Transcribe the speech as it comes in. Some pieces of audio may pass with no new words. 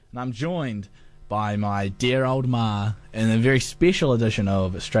and I'm joined by my dear old ma in a very special edition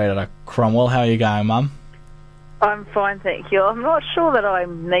of Straight Outta Cromwell. How are you going, Mum? I'm fine, thank you. I'm not sure that I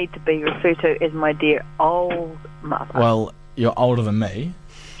need to be referred to as my dear old mother. Well, you're older than me.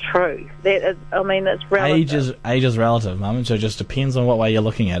 True. That is, I mean, it's relative. Age is relative, Mum, so it just depends on what way you're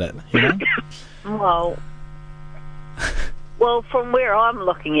looking at it, you know? Well, from where I'm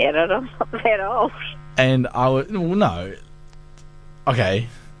looking at it, I'm not that old. And I would... No. Okay.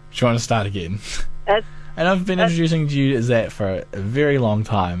 Do you want to start again? And I've been introducing you as that for a very long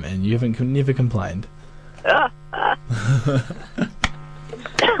time, and you haven't never complained. How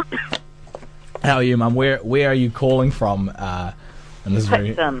are you, Mum? Where are you calling from? In this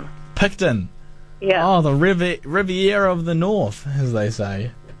Picton. Picton? Yeah. Oh, the Riviera of the North, as they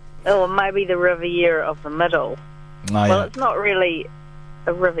say. Or maybe the Riviera of the Middle. Oh, well, yeah. It's not really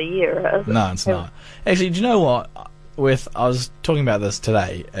a Riviera, is it? No, it's not. Actually, do you know what? I was talking about this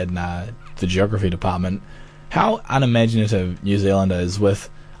today in the geography department. How unimaginative New Zealand is with...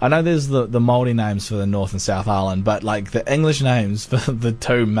 I know there's the Māori names for the North and South Island, but like the English names for the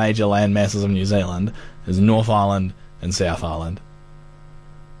two major land masses of New Zealand is North Island and South Island.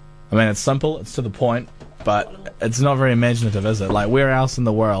 I mean, it's simple, it's to the point, but it's not very imaginative, is it? Like, where else in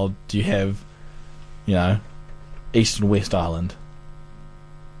the world do you have, you know, East and West Island?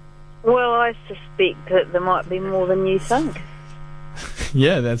 Well, I suspect that there might be more than you think.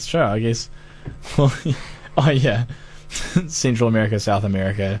 Yeah, that's true, I guess. Well, oh, yeah. Central America, South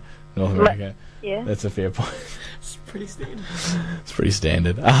America, North America. Yeah. That's a fair point. It's pretty standard. It's pretty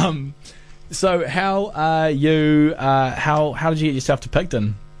standard. So how how did you get yourself to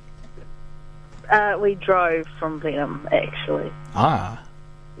Picton? We drove from Blenheim, actually. Ah.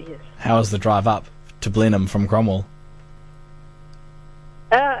 Yes. How was the drive up to Blenheim from Cromwell?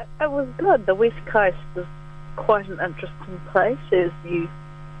 It was good. The West Coast is quite an interesting place, as you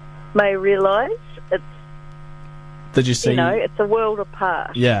may realise. It's Did you see? It's a world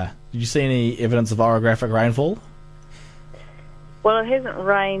apart. Yeah. Did you see any evidence of orographic rainfall? Well, it hasn't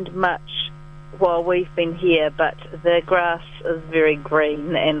rained much while we've been here, but the grass is very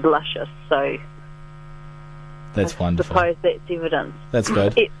green and luscious, so That's wonderful. I suppose that's evidence. That's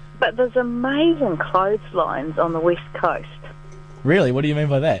good. But there's amazing clotheslines on the West Coast. Really? What do you mean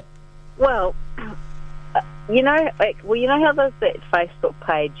by that? Well, you know how there's that Facebook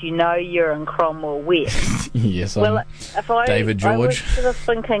page, you're in Cromwell West? Yes, Well, David George. I was sort of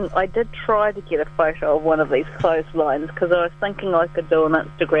thinking, I did try to get a photo of one of these clotheslines because I was thinking I could do on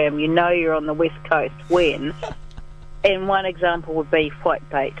Instagram, you're on the West Coast when, and one example would be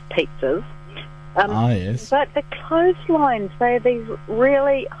white-baked pizzas. Yes. But the clotheslines, they're these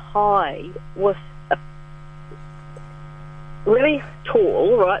really high with really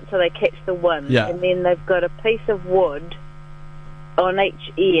tall, right, so they catch the wind, Yeah. and then they've got a piece of wood on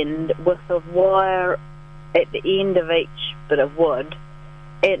each end with a wire at the end of each bit of wood,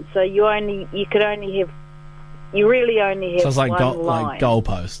 and so you really only have So it's like one line. like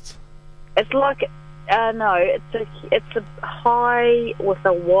goalposts. It's like no, it's a high with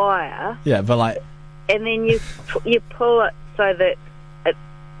a wire, Yeah, but like and then you pull it so that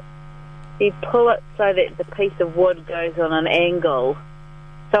the piece of wood goes on an angle.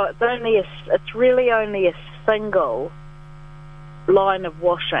 So it's really only a single line of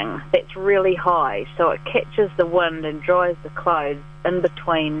washing that's really high, so it catches the wind and dries the clothes in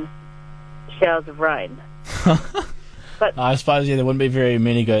between showers of rain. But I suppose there wouldn't be very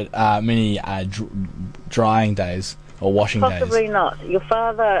many drying days or washing days. possibly not. Your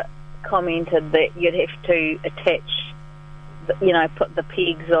father commented that you'd have to attach, put the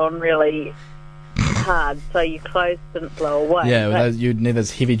pegs on really hard so your clothes didn't blow away. Yeah, you'd need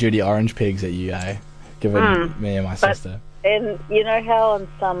those heavy-duty orange pegs that you given me and my sister. And you know how in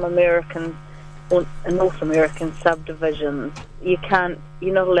some American or North American subdivisions you're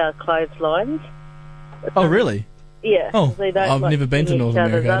not allowed clotheslines? Oh, really? Yeah. Oh, they don't I've like never been to seeing North each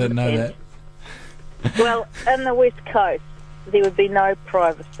other's America. I didn't know that. underpants. Well, in the West Coast, there would be no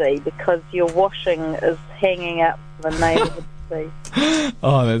privacy because your washing is hanging out for the neighbourhood to see.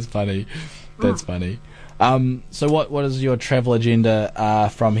 Oh, that's funny. That's funny. So what is your travel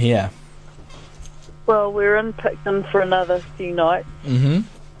agenda from here? Well, we're in Picton for another few nights, Mm-hmm.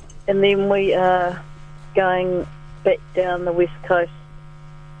 and then we are going back down the West Coast,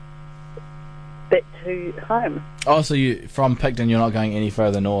 back to home. Oh, so from Picton you're not going any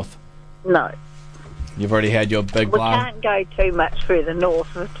further north? No. You've already had your big We blast? can't go too much further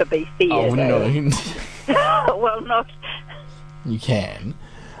north, to be fair. Oh, no. Well, not... You can.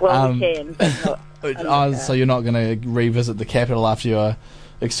 Well, we can, but not... So you're not going to revisit the capital after your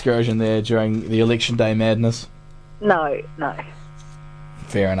excursion there during the election day madness? No.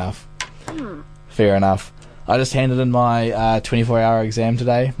 Fair enough. Fair enough. I just handed in my 24-hour exam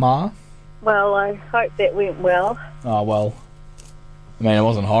today, Ma. Well, I hope that went well. Oh, well. I mean, it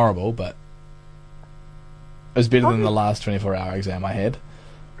wasn't horrible, but it was better than the last 24-hour exam I had.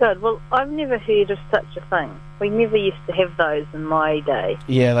 Good. Well, I've never heard of such a thing. We never used to have those in my day.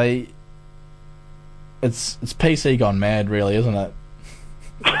 Yeah, It's PC gone mad, really, isn't it?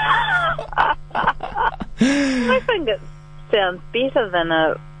 I think it sounds better than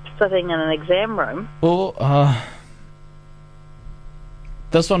sitting in an exam room. Well,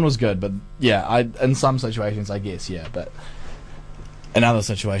 this one was good, but yeah, in some situations, I guess, yeah, but in other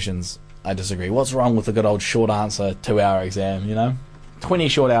situations, I disagree. What's wrong with the good old short answer 2-hour exam, 20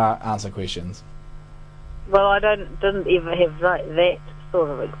 short answer questions. Well, I didn't ever have that sort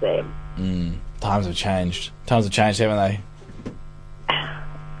of exam. Times have changed. Times have changed, haven't they?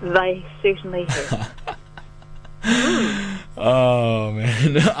 They certainly have. Oh,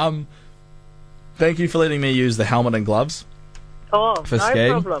 man. Thank you for letting me use the helmet and gloves Oh, for no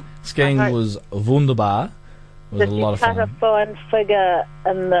skiing. problem. Skiing was wunderbar. It was a lot of fun. Did you cut a fine figure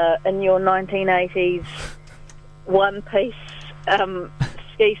in your 1980s one-piece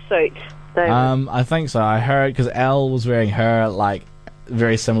ski suit, David? I think so. I heard, because Elle was wearing her,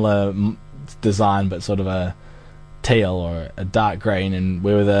 very similar design, but sort of a teal or a dark green, and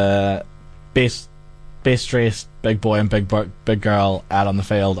we were the best dressed big boy and big girl out on the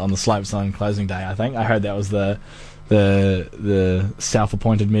field on the slopes on closing day. I think I heard that was the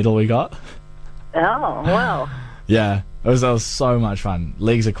self-appointed medal we got. Oh, wow. Yeah, that was so much fun.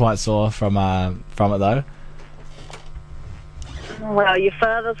 Legs are quite sore from it though. Well, your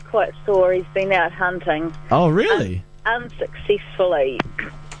father's quite sore. He's been out hunting. Oh, really? Unsuccessfully.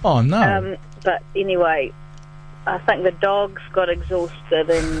 Oh, no. But anyway, I think the dogs got exhausted,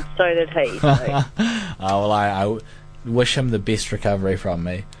 and so did he. So. Oh, well, I wish him the best recovery from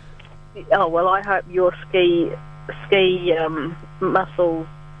me. Oh, well, I hope your ski muscles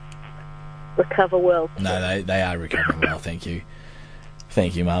recover well. No, they are recovering well, thank you.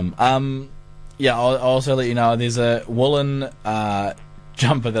 Thank you, Mum. Yeah, I'll also let you know there's a woolen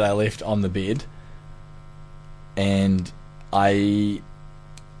jumper that I left on the bed, and I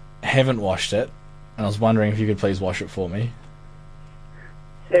haven't washed it, and I was wondering if you could please wash it for me.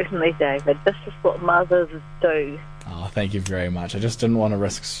 Certainly, David. This is what mothers do. Oh, thank you very much. I just didn't want to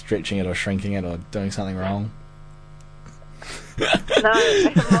risk stretching it or shrinking it or doing something wrong. No,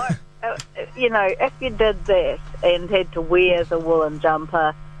 if you did that and had to wear the woolen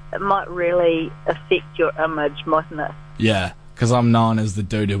jumper, it might really affect your image, mightn't it? Yeah, because I'm known as the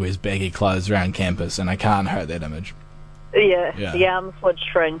dude who wears baggy clothes around campus, and I can't hurt that image. Yeah. The arms would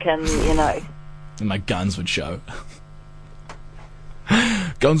shrink and, And my guns would show.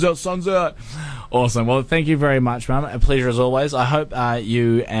 Guns out, suns out. Awesome. Well, thank you very much, Mum. A pleasure as always. I hope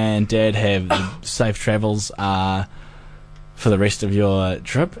you and Dad have safe travels for the rest of your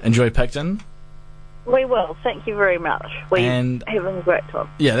trip. Enjoy Picton. We will. Thank you very much. We're having a great time.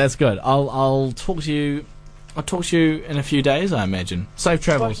 Yeah, that's good. I'll talk to you. I'll talk to you in a few days, I imagine. Safe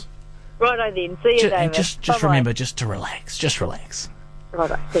travels. Righto then. See you, David. Just remember, just to relax. Just relax.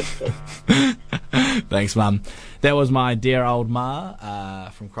 Righto. Thank you. Thanks, Mum. That was my dear old Ma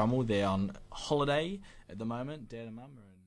from Cromwell. They're on holiday at the moment. Dad and Mum are